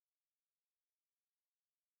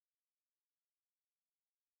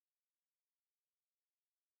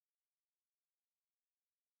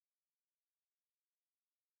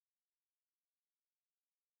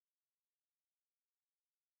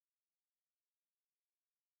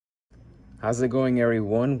How's it going,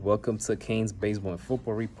 everyone? Welcome to Canes Baseball and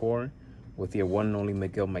Football Report with your one and only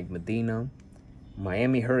Miguel Mike Medina.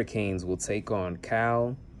 Miami Hurricanes will take on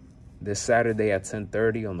Cal this Saturday at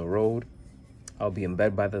 10:30 on the road. I'll be in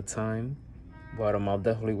bed by the time, but I'll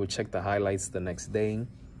definitely will check the highlights the next day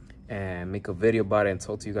and make a video about it and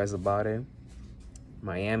talk to you guys about it.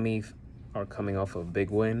 Miami are coming off a big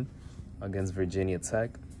win against Virginia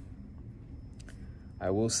Tech. I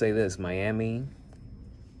will say this, Miami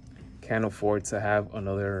can't afford to have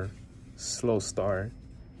another slow start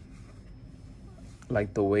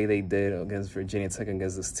like the way they did against Virginia Tech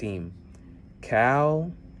against this team.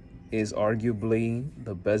 Cal is arguably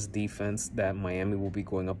the best defense that Miami will be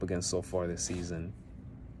going up against so far this season.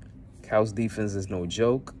 Cal's defense is no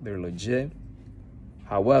joke. They're legit.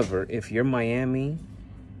 However, if you're Miami,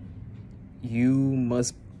 you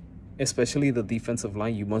must, especially the defensive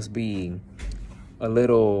line, you must be a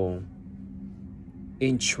little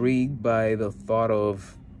intrigued by the thought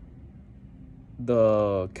of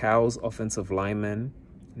the Cal's offensive linemen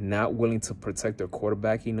not willing to protect their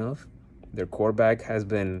quarterback enough. Their quarterback has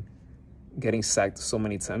been getting sacked so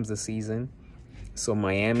many times this season. So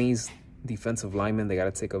Miami's defensive linemen, they got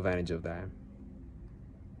to take advantage of that.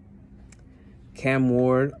 Cam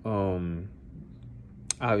Ward,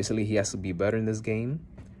 obviously he has to be better in this game.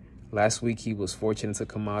 Last week he was fortunate to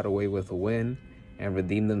come out away with a win and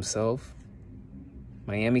redeem himself.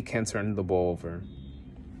 Miami can't turn the ball over.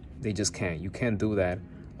 They just can't. You can't do that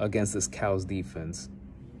against this Cal's defense.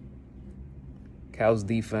 Cal's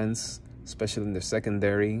defense, especially in their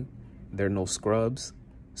secondary, they're no scrubs.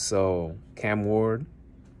 So Cam Ward,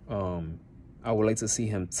 I would like to see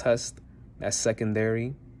him test that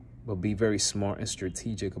secondary, but be very smart and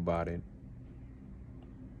strategic about it.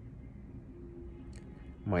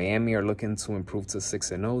 Miami are looking to improve to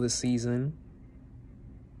 6-0 this season.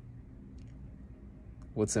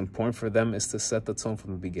 What's important for them is to set the tone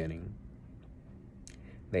from the beginning.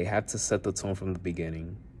 They have to set the tone from the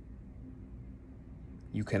beginning.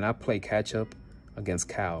 You cannot play catch-up against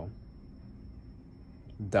Cal.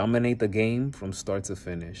 Dominate the game from start to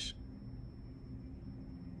finish.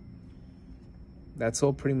 That's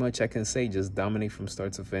all pretty much I can say. Just dominate from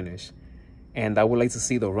start to finish. And I would like to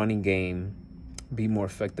see the running game be more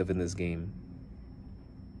effective in this game.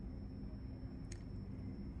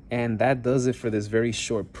 And that does it for this very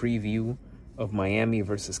short preview of Miami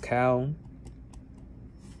versus Cal.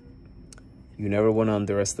 You never want to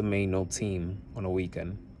underestimate no team on a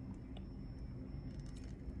weekend.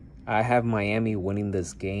 I have Miami winning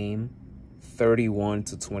this game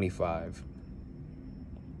 31-25.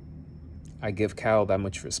 I give Cal that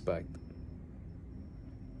much respect.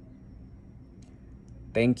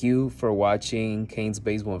 Thank you for watching Canes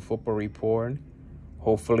Baseball and Football Report.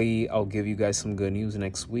 Hopefully, I'll give you guys some good news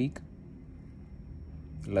next week.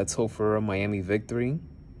 Let's hope for a Miami victory.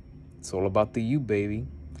 It's all about the U, baby.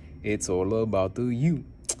 It's all about the U.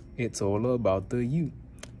 It's all about the U.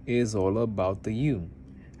 It's all about the U.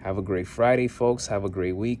 Have a great Friday, folks. Have a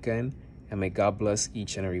great weekend. And may God bless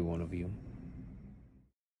each and every one of you.